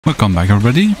Welcome back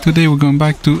everybody. Today we're going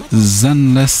back to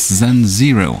Zenless Zen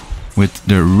 0 with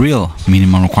the real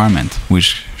minimum requirement,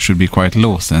 which should be quite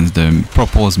low since the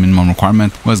proposed minimum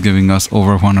requirement was giving us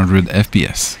over 100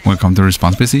 FPS. Welcome to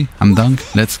Response PC, I'm Dunk,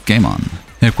 let's game on.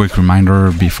 A quick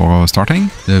reminder before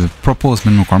starting, the proposed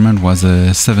minimum requirement was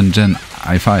a 7th gen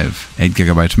i5,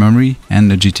 8GB memory and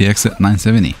the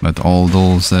GTX650, but all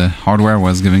those hardware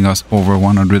was giving us over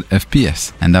 100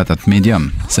 FPS, and that at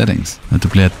medium settings. To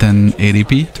play at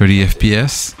 1080p, 30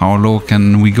 FPS, how low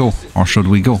can we go, or should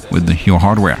we go with your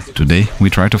hardware? Today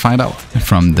we try to find out.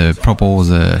 From the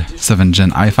proposed 7th gen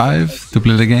i5 to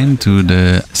play the game to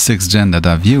the 6th gen that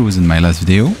I've used in my last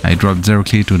video, I dropped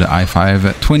directly to the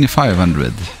i5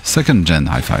 2500, 2nd gen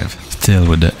i5. Still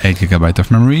with the 8GB of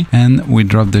memory, and we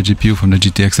dropped the GPU from the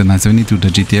GTX970 to the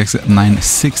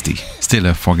GTX960. Still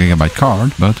a 4GB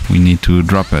card, but we need to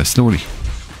drop slowly.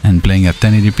 And playing at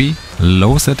 1080p,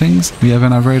 low settings, we have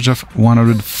an average of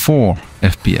 104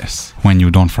 FPS, when you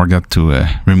don't forget to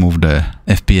remove the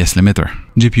FPS limiter.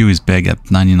 GPU is pegged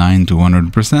at 99 to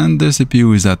 100%, the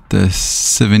CPU is at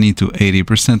 70 to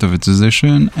 80% of its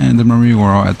utilization, and the memory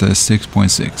we're at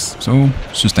 6.6. So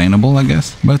sustainable, I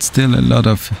guess, but still a lot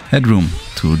of headroom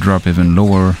to drop even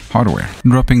lower hardware.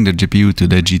 Dropping the GPU to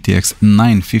the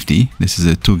GTX950, this is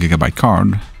a 2GB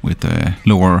card with a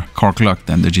lower core clock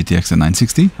than the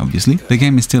GTX960, obviously. The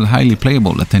game is still highly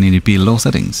playable at 1080p low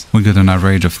settings. We got an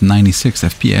average of 96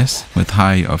 FPS with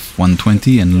high of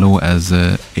 120 and low as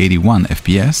 81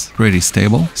 FPS. Pretty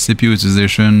stable. CPU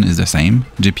utilization is the same.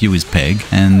 GPU is pegged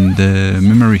and the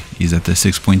memory is at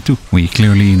 6.2. We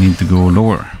clearly need to go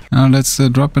lower. Now let's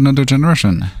drop another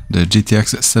generation, the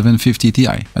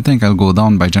GTX650ti. I think I'll go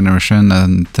down by generation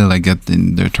until I get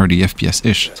in the 30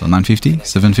 FPS-ish. So 950,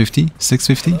 750,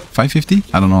 650, 550.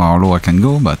 I don't know how low I can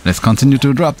go, but let's continue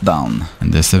to drop down.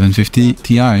 And the 750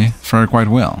 Ti fared quite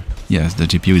well. Yes, the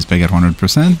GPU is pegged at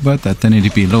 100%, but at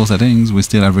 1080p low settings, we're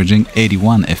still averaging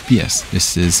 81 FPS.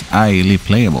 This is highly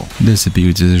playable. The CPU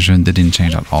utilization didn't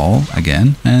change at all,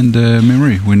 again, and the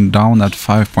memory went down at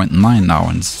 5.9 now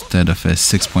instead of a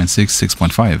 6.6,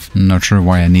 6.5. Not sure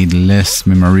why I need less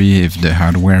memory if the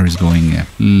hardware is going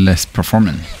less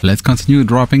performant. Let's continue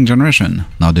dropping generation.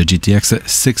 Now the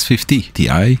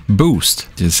GTX650ti Boost.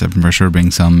 This I'm sure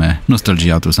brings some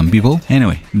nostalgia to some people.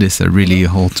 Anyway, this really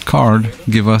old card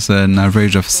gives us an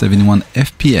average of 71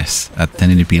 FPS at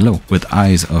 1080p low, with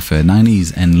highs of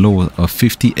 90s and low of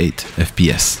 58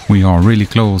 FPS. We are really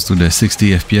close to the 60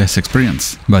 FPS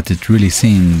experience, but it really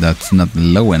seems that's not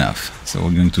low enough, so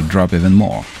we're going to drop even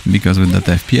more. Because with that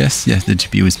FPS, yes, the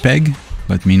GPU is pegged,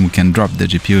 but mean we can drop the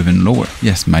GPU even lower.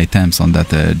 Yes, my temps on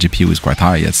that GPU is quite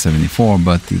high at 74,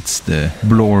 but it's the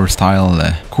blower style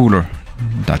cooler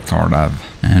that card have.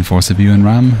 And for CPU and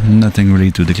RAM, nothing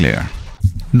really to declare.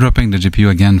 Dropping the GPU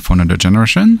again for another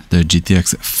generation, the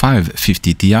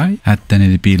GTX550ti. At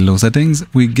 1080p low settings,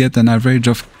 we get an average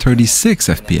of 36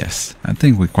 FPS. I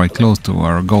think we're quite close to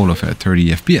our goal of 30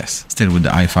 FPS. Still with the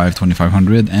i5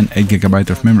 2500 and 8GB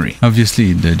of memory.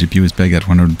 Obviously, the GPU is pegged at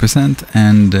 100%,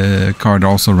 and the card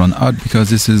also run hot because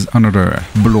this is another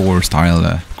blower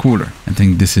style cooler. I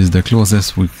think this is the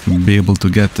closest we will be able to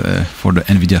get for the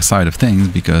NVIDIA side of things,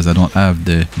 because I don't have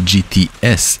the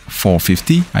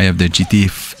GTS450. I have the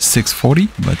GT640,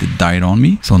 but it died on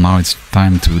me. So now it's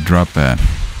time to drop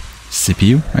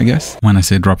CPU, I guess. When I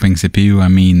say dropping CPU, I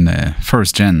mean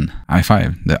first gen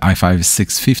i5, the i5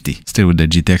 650. Still with the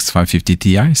GTX550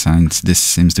 Ti, since this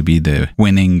seems to be the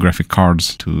winning graphic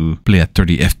cards to play at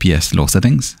 30 FPS low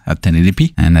settings at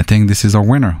 1080p. And I think this is our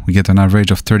winner. We get an average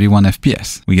of 31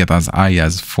 FPS. We get as high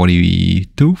as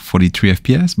 42, 43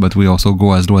 FPS, but we also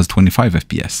go as low as 25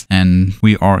 FPS. And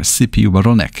we are CPU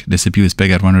bottleneck. The CPU is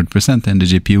pegged at 100% and the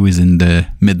GPU is in the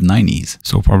mid 90s.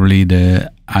 So probably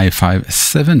the i5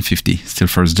 750, still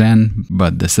first gen,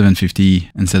 but the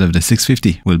 750 instead of the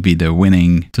 650 will be the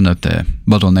winning to not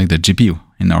bottleneck the GPU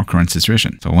in our current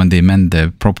situation. So when they meant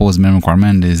the proposed minimum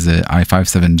requirement is i5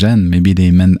 7th gen, maybe they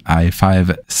meant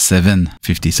i5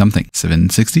 750 something,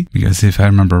 760, because if I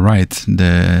remember right,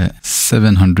 the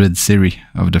 700 series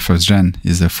of the first gen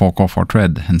is a 4-core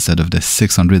 4-thread instead of the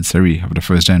 600 series of the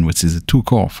first gen, which is a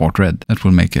 2-core 4-thread. That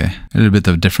will make a little bit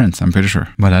of difference, I'm pretty sure.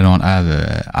 But I don't have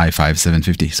a i5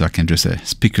 750, so I can just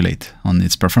speculate on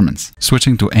its performance.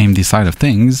 Switching to AMD side of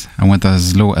things, I went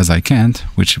as low as I can,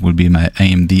 which will be my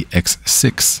AMD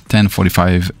X6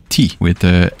 1045T with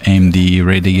the AMD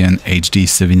Radeon HD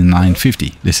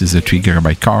 7950. This is a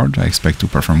 3GB card. I expect to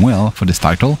perform well for this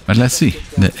title, but let's see.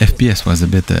 The FPS was a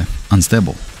bit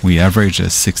unstable. We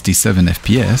averaged 67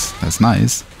 FPS, that's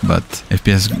nice, but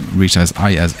FPS reached as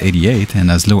high as 88 and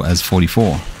as low as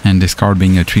 44. And this card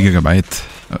being a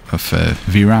 3GB, of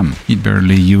VRAM. It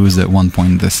barely used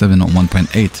 1.7 or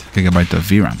 1.8 gigabyte of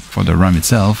VRAM. For the RAM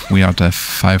itself, we are at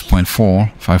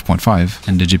 5.4, 5.5,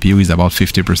 and the GPU is about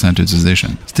 50%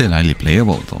 utilization. Still highly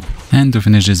playable though. And to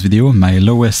finish this video, my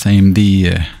lowest AMD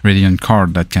Radeon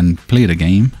card that can play the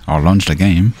game or launch the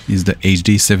game is the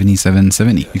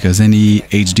HD7770, because any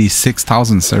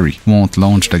HD6000 series won't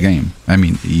launch the game. I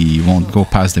mean, it won't go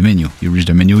past the menu. You reach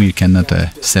the menu, you cannot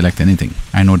select anything.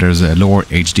 I know there's a lower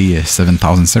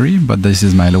HD7000 series, but this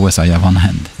is my lowest I have on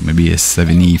hand. Maybe a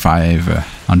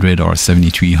 7500 or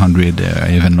 7300,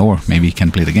 even lower, maybe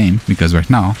can play the game, because right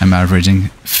now I'm averaging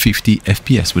 50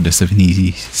 FPS with the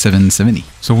 7770.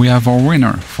 So we have our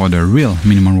winner for the real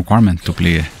minimum requirement to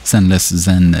play Zenless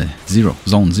Zone 0.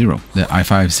 The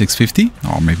i5-650,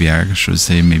 or maybe I should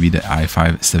say maybe the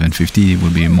i5-750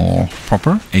 will be more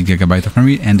proper, 8GB of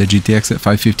memory, and the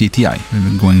GTX650ti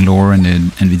Ti. Going lower on the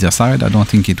Nvidia side, I don't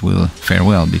think it will fare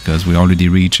well, because we already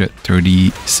reached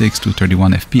 36 to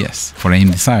 31 FPS. For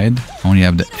AMD side, only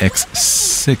have the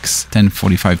X6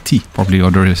 1045Ti. Probably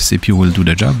other CPU will do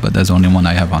the job, but that's the only one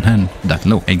I have on hand that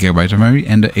low. 8GB of memory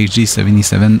and the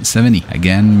HD7770.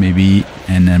 Again, maybe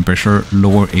an pressure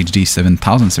lower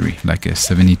HD7000 series, like a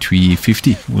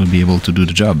 7350 will be able to do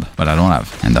the job, but I don't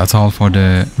have. And that's all for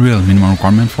the real minimum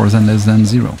requirement for Zenless Zone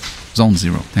 0.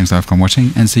 Thanks for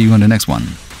watching, and see you on the next one.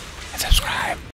 And subscribe.